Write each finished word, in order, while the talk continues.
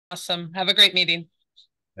Awesome. Have a great meeting.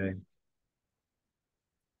 Okay.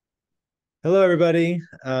 Hello, everybody.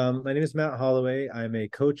 My name is Matt Holloway. I'm a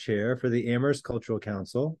co-chair for the Amherst Cultural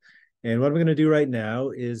Council. And what I'm going to do right now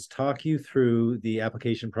is talk you through the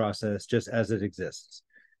application process just as it exists.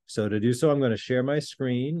 So to do so, I'm going to share my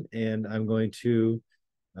screen and I'm going to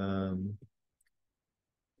um,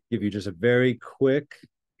 give you just a very quick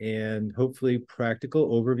and hopefully practical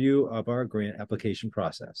overview of our grant application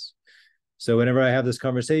process. So whenever I have this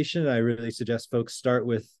conversation, I really suggest folks start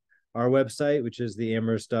with our website, which is the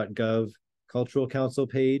amherst.gov Cultural Council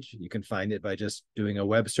page. You can find it by just doing a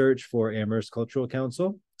web search for Amherst Cultural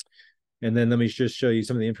Council. And then let me just show you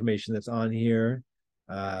some of the information that's on here.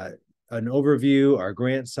 An overview, our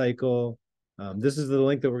grant cycle. This is the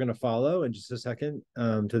link that we're going to follow in just a second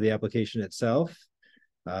to the application itself.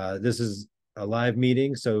 This is a live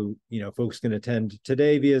meeting, so folks can attend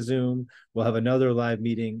today via Zoom. We'll have another live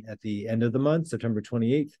meeting at the end of the month, September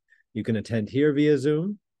 28th. You can attend here via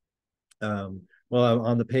Zoom. Well,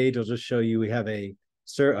 on the page, I'll just show you we have a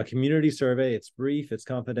community survey. It's brief, it's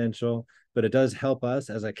confidential, but it does help us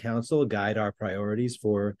as a council guide our priorities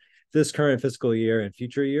for this current fiscal year and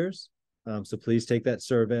future years. So please take that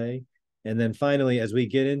survey. And then finally, as we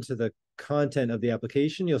get into the content of the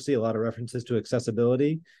application, you'll see a lot of references to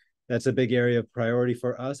accessibility. That's a big area of priority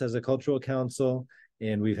for us as a cultural council.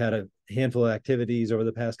 And we've had a handful of activities over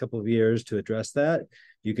the past couple of years to address that.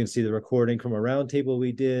 You can see the recording from a roundtable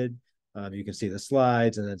we did. You can see the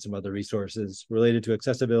slides and then some other resources related to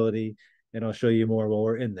accessibility. And I'll show you more while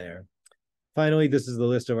we're in there. Finally, this is the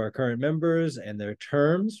list of our current members and their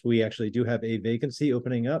terms. We actually do have a vacancy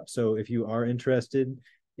opening up. So if you are interested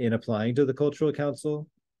in applying to the Cultural Council,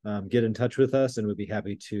 get in touch with us and we'd be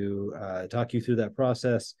happy to talk you through that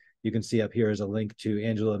process. You can see up here is a link to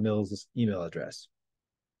Angela Mills' email address.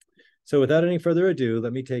 So without any further ado,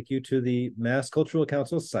 let me take you to the Mass Cultural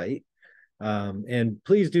Council site. And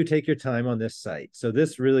please do take your time on this site. So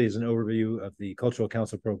this really is an overview of the Cultural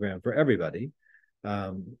Council program for everybody.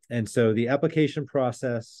 And so the application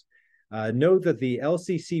process, note that the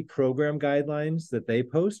LCC program guidelines that they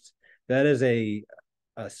post, that is a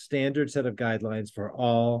standard set of guidelines for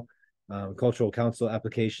all Cultural Council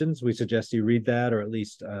applications. We suggest you read that or at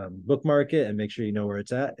least bookmark it and make sure you know where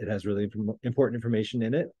it's at. It has really important information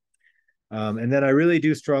in it. And then I really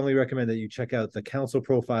do strongly recommend that you check out the council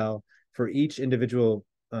profile for each individual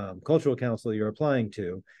cultural council you're applying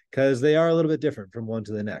to, because they are a little bit different from one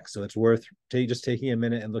to the next. So it's worth just taking a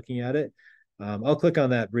minute and looking at it. I'll click on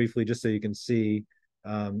that briefly just so you can see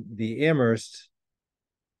the Amherst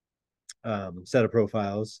set of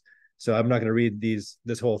profiles. So I'm not going to read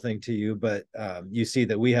this whole thing to you, but you see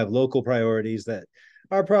that we have local priorities that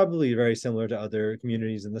are probably very similar to other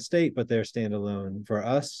communities in the state, but they're standalone for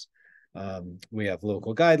us. We have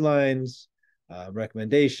local guidelines,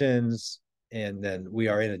 recommendations, and then we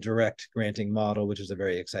are in a direct granting model, which is a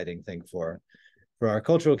very exciting thing for our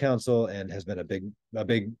cultural council and has been a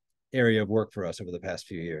big area of work for us over the past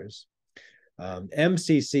few years.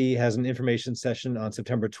 MCC has an information session on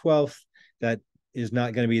September 12th that is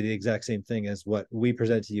not going to be the exact same thing as what we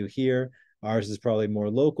present to you here. Ours is probably more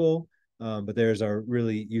local, but theirs are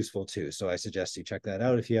really useful too. So I suggest you check that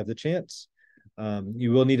out if you have the chance.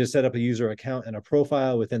 You will need to set up a user account and a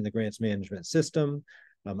profile within the grants management system.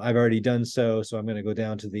 I've already done so, so I'm going to go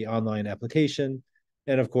down to the online application.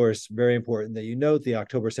 And of course, very important that you note the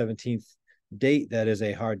October 17th date. That is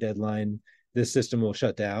a hard deadline. This system will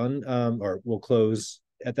shut down or will close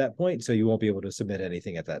at that point, so you won't be able to submit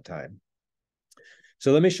anything at that time.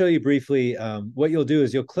 So let me show you briefly. What you'll do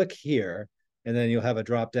is you'll click here, and then you'll have a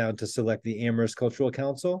drop down to select the Amherst Cultural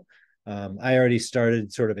Council. I already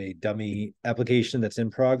started sort of a dummy application that's in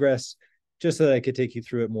progress, just so that I could take you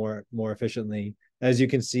through it more efficiently. As you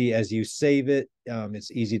can see, as you save it, it's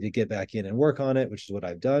easy to get back in and work on it, which is what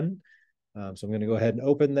I've done. So I'm going to go ahead and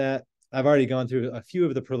open that. I've already gone through a few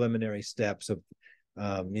of the preliminary steps of,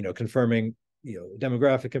 confirming,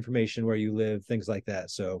 demographic information, where you live, things like that.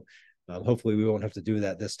 So hopefully we won't have to do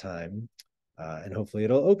that this time. And hopefully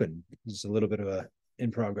it'll open. Just a little bit of a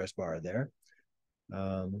in progress bar there.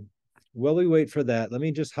 While we wait for that, let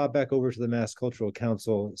me just hop back over to the Mass Cultural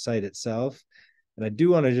Council site itself. And I do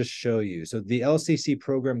want to just show you. So the LCC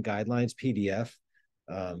Program Guidelines PDF,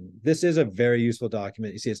 this is a very useful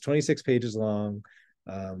document. You see it's 26 pages long,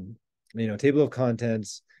 table of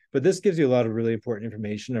contents, but this gives you a lot of really important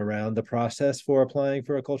information around the process for applying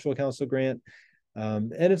for a cultural council grant.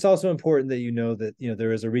 And it's also important that you know that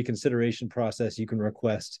there is a reconsideration process you can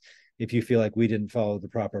request if you feel like we didn't follow the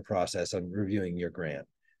proper process on reviewing your grant.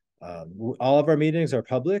 All of our meetings are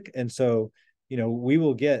public, and so we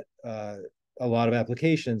will get a lot of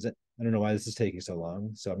applications I don't know why this is taking so long.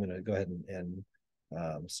 So I'm going to go ahead and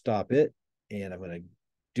stop it. And I'm going to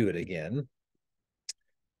do it again.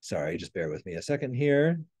 Sorry, just bear with me a second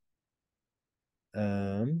here.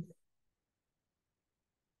 Um,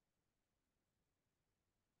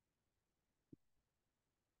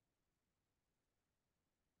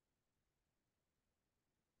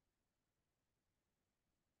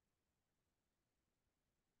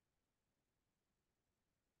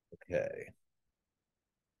 okay.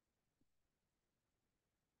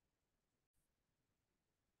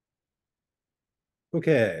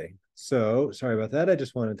 Okay. So sorry about that. I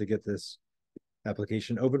just wanted to get this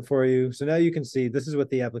application open for you. So now you can see this is what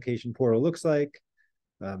the application portal looks like.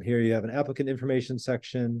 Here you have an applicant information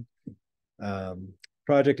section, um,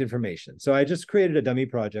 project information. So I just created a dummy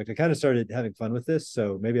project. I kind of started having fun with this,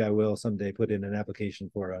 so maybe I will someday put in an application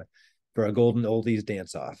for a golden oldies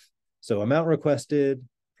dance off. So amount requested,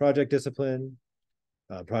 project discipline,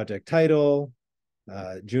 project title,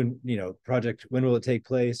 June, project, when will it take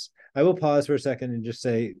place? I will pause for a second and just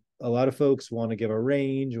say a lot of folks want to give a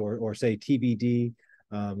range or say TBD.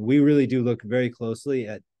 We really do look very closely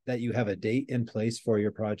at that you have a date in place for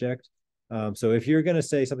your project. So if you're going to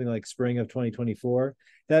say something like spring of 2024,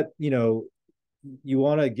 that, you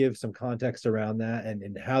want to give some context around that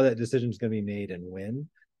and how that decision is going to be made and when.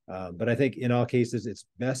 But I think in all cases, it's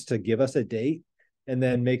best to give us a date and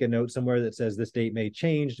then make a note somewhere that says this date may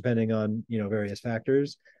change depending on various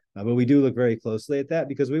factors. But we do look very closely at that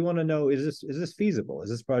because we want to know, is this feasible? Is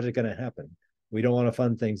this project going to happen? We don't want to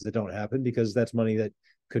fund things that don't happen because that's money that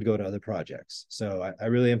could go to other projects. So I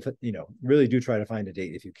really am, really do try to find a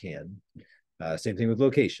date if you can. Same thing with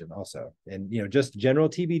location also. And, just general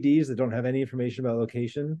TBDs that don't have any information about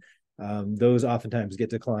location, those oftentimes get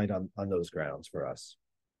declined on those grounds for us.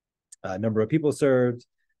 Number of people served,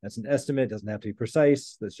 that's an estimate, doesn't have to be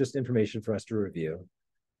precise. That's just information for us to review.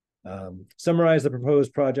 Summarize the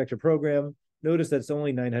proposed project or program. Notice that it's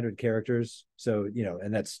only 900 characters. So,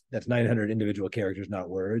 and that's 900 individual characters, not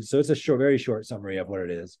words. So it's a short, very short summary of what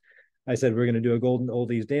it is. I said we're going to do a golden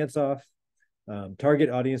oldies dance off. Target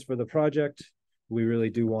audience for the project. We really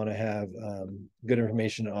do want to have good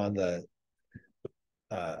information on the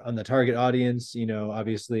target audience.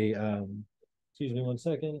 Obviously, excuse me one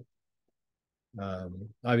second.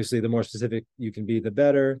 Obviously, the more specific you can be, the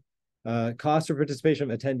better. Cost for participation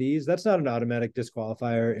of attendees. That's not an automatic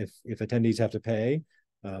disqualifier if attendees have to pay.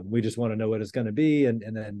 We just want to know what it's going to be, and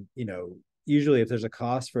then usually if there's a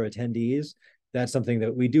cost for attendees, that's something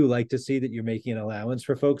that we do like to see, that you're making an allowance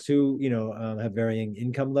for folks who have varying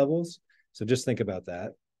income levels. So just think about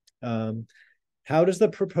that. How does the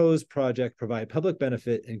proposed project provide public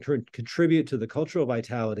benefit and contribute to the cultural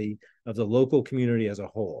vitality of the local community as a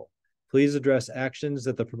whole? Please address actions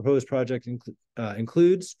that the proposed project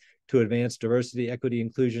includes to advance diversity, equity,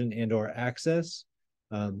 inclusion, and/or access.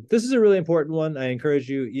 This is a really important one. I encourage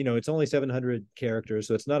you, it's only 700 characters,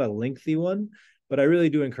 so it's not a lengthy one, but I really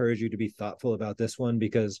do encourage you to be thoughtful about this one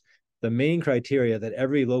because the main criteria that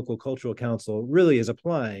every local cultural council really is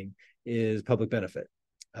applying is public benefit.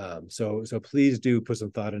 So please do put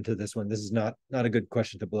some thought into this one. This is not a good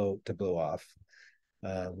question to blow off.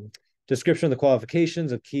 Description of the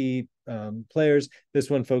qualifications of key players. This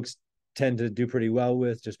one folks tend to do pretty well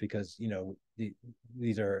with just because,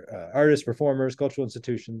 these are artists, performers, cultural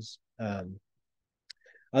institutions.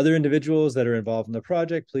 Other individuals that are involved in the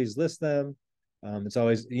project, please list them. It's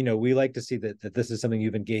always, we like to see that this is something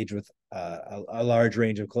you've engaged with a large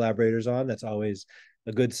range of collaborators on. That's always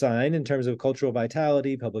a good sign in terms of cultural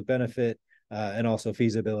vitality, public benefit, and also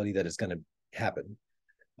feasibility that it's going to happen.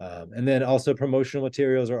 And then also promotional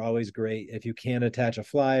materials are always great. If you can attach a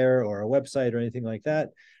flyer or a website or anything like that,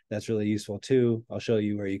 that's really useful too. I'll show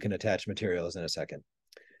you where you can attach materials in a second.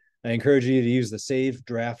 I encourage you to use the save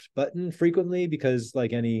draft button frequently because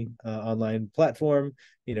like any online platform,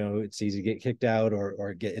 it's easy to get kicked out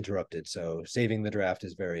or get interrupted. So saving the draft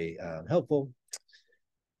is very helpful.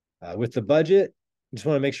 With the budget, I just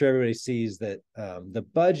want to make sure everybody sees that the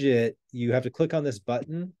budget, you have to click on this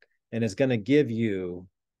button and it's going to give you,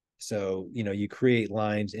 so, you create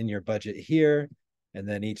lines in your budget here, and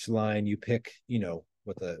then each line you pick,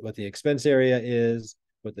 what the expense area is,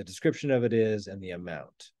 what the description of it is, and the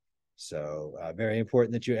amount. So very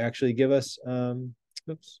important that you actually give us a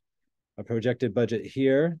projected budget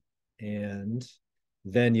here, and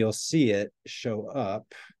then you'll see it show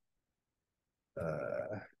up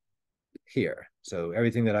here. So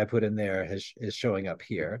everything that I put in there is showing up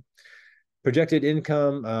here. Projected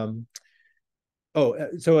income.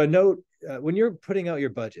 So a note, when you're putting out your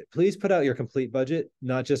budget, please put out your complete budget,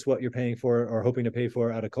 not just what you're paying for or hoping to pay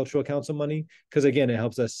for out of cultural council money, because again, it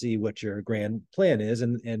helps us see what your grand plan is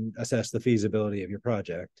and assess the feasibility of your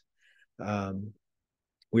project.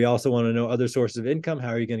 We also want to know other sources of income. How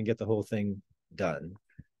are you going to get the whole thing done?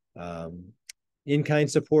 Um, in-kind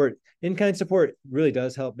support really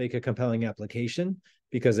does help make a compelling application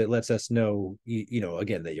because it lets us know,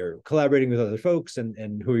 again, that you're collaborating with other folks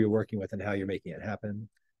and who you're working with and how you're making it happen.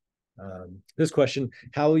 This question,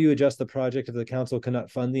 how will you adjust the project if the council cannot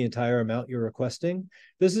fund the entire amount you're requesting?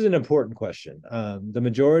 This is an important question. The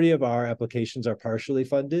majority of our applications are partially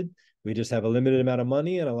funded. We just have a limited amount of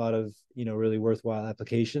money and a lot of, really worthwhile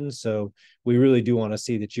applications. So we really do want to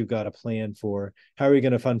see that you've got a plan for how are you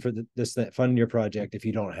going to fund for fund your project if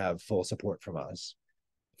you don't have full support from us,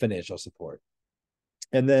 financial support.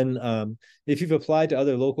 And then if you've applied to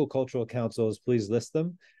other local cultural councils, please list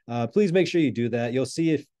them. Please make sure you do that. You'll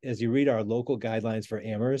see if, as you read our local guidelines for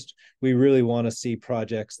Amherst, we really want to see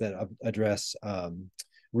projects that address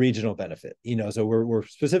regional benefit. So we're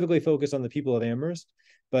specifically focused on the people of Amherst,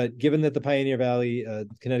 but given that the Pioneer Valley,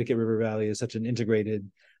 Connecticut River Valley is such an integrated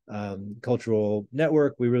cultural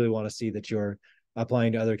network, we really want to see that you're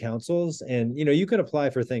applying to other councils. And, you can apply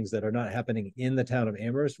for things that are not happening in the town of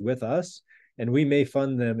Amherst with us, and we may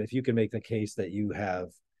fund them if you can make the case that you have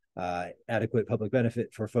adequate public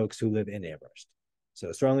benefit for folks who live in Amherst.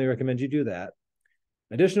 So strongly recommend you do that.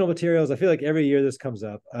 Additional materials, I feel like every year this comes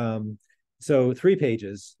up. So 3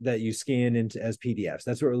 pages that you scan into as PDFs.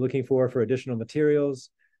 That's what we're looking for additional materials.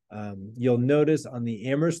 You'll notice on the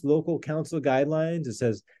Amherst Local Council guidelines, it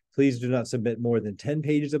says, please do not submit more than 10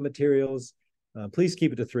 pages of materials. Please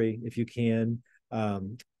keep it to 3 if you can.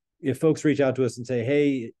 If folks reach out to us and say,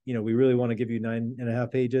 hey, we really want to give you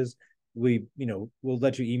 9.5 pages, we'll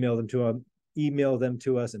let you email them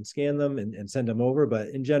to us and scan them and send them over. But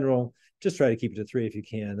in general, just try to keep it to 3 if you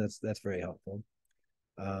can. That's very helpful.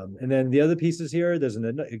 And then the other pieces here, there's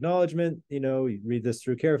an acknowledgement, you read this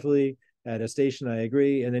through carefully, attestation, I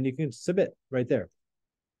agree, and then you can submit right there.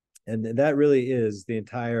 And that really is the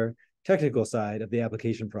entire technical side of the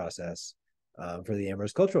application process for the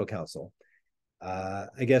Amherst Cultural Council.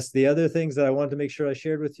 I guess the other things that I wanted to make sure I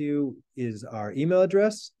shared with you is our email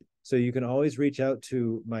address. So you can always reach out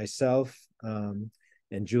to myself and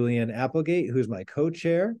Julianne Applegate, who's my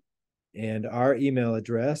co-chair. And our email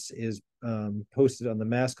address is posted on the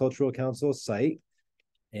Mass Cultural Council site.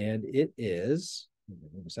 And it is,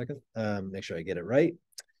 a second, make sure I get it right.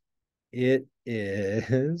 It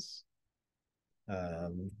is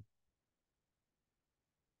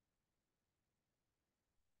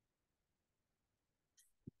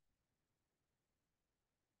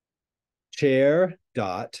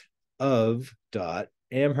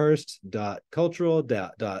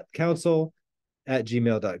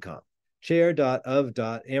chair.of.amherst.cultural.council@gmail.com.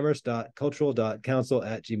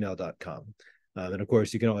 chair.of.amherst.cultural.council@gmail.com. And of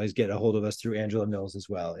course, you can always get a hold of us through Angela Mills as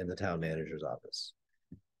well in the town manager's office.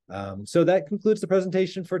 So that concludes the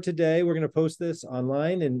presentation for today. We're going to post this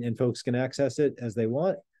online and folks can access it as they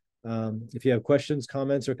want. If you have questions,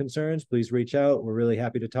 comments, or concerns, please reach out. We're really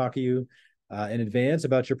happy to talk to you in advance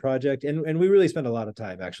about your project. And we really spend a lot of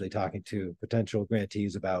time actually talking to potential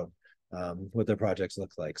grantees about what their projects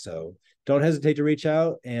look like. So don't hesitate to reach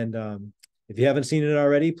out. And if you haven't seen it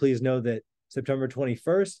already, please know that September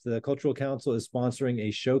 21st, the Cultural Council is sponsoring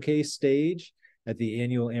a showcase stage at the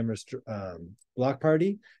annual Amherst Block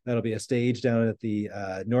Party. That'll be a stage down at the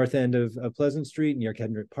north end of Pleasant Street near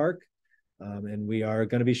Kendrick Park. And we are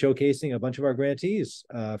going to be showcasing a bunch of our grantees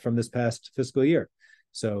from this past fiscal year.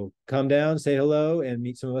 So come down, say hello, and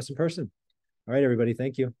meet some of us in person. All right, everybody.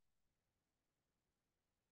 Thank you.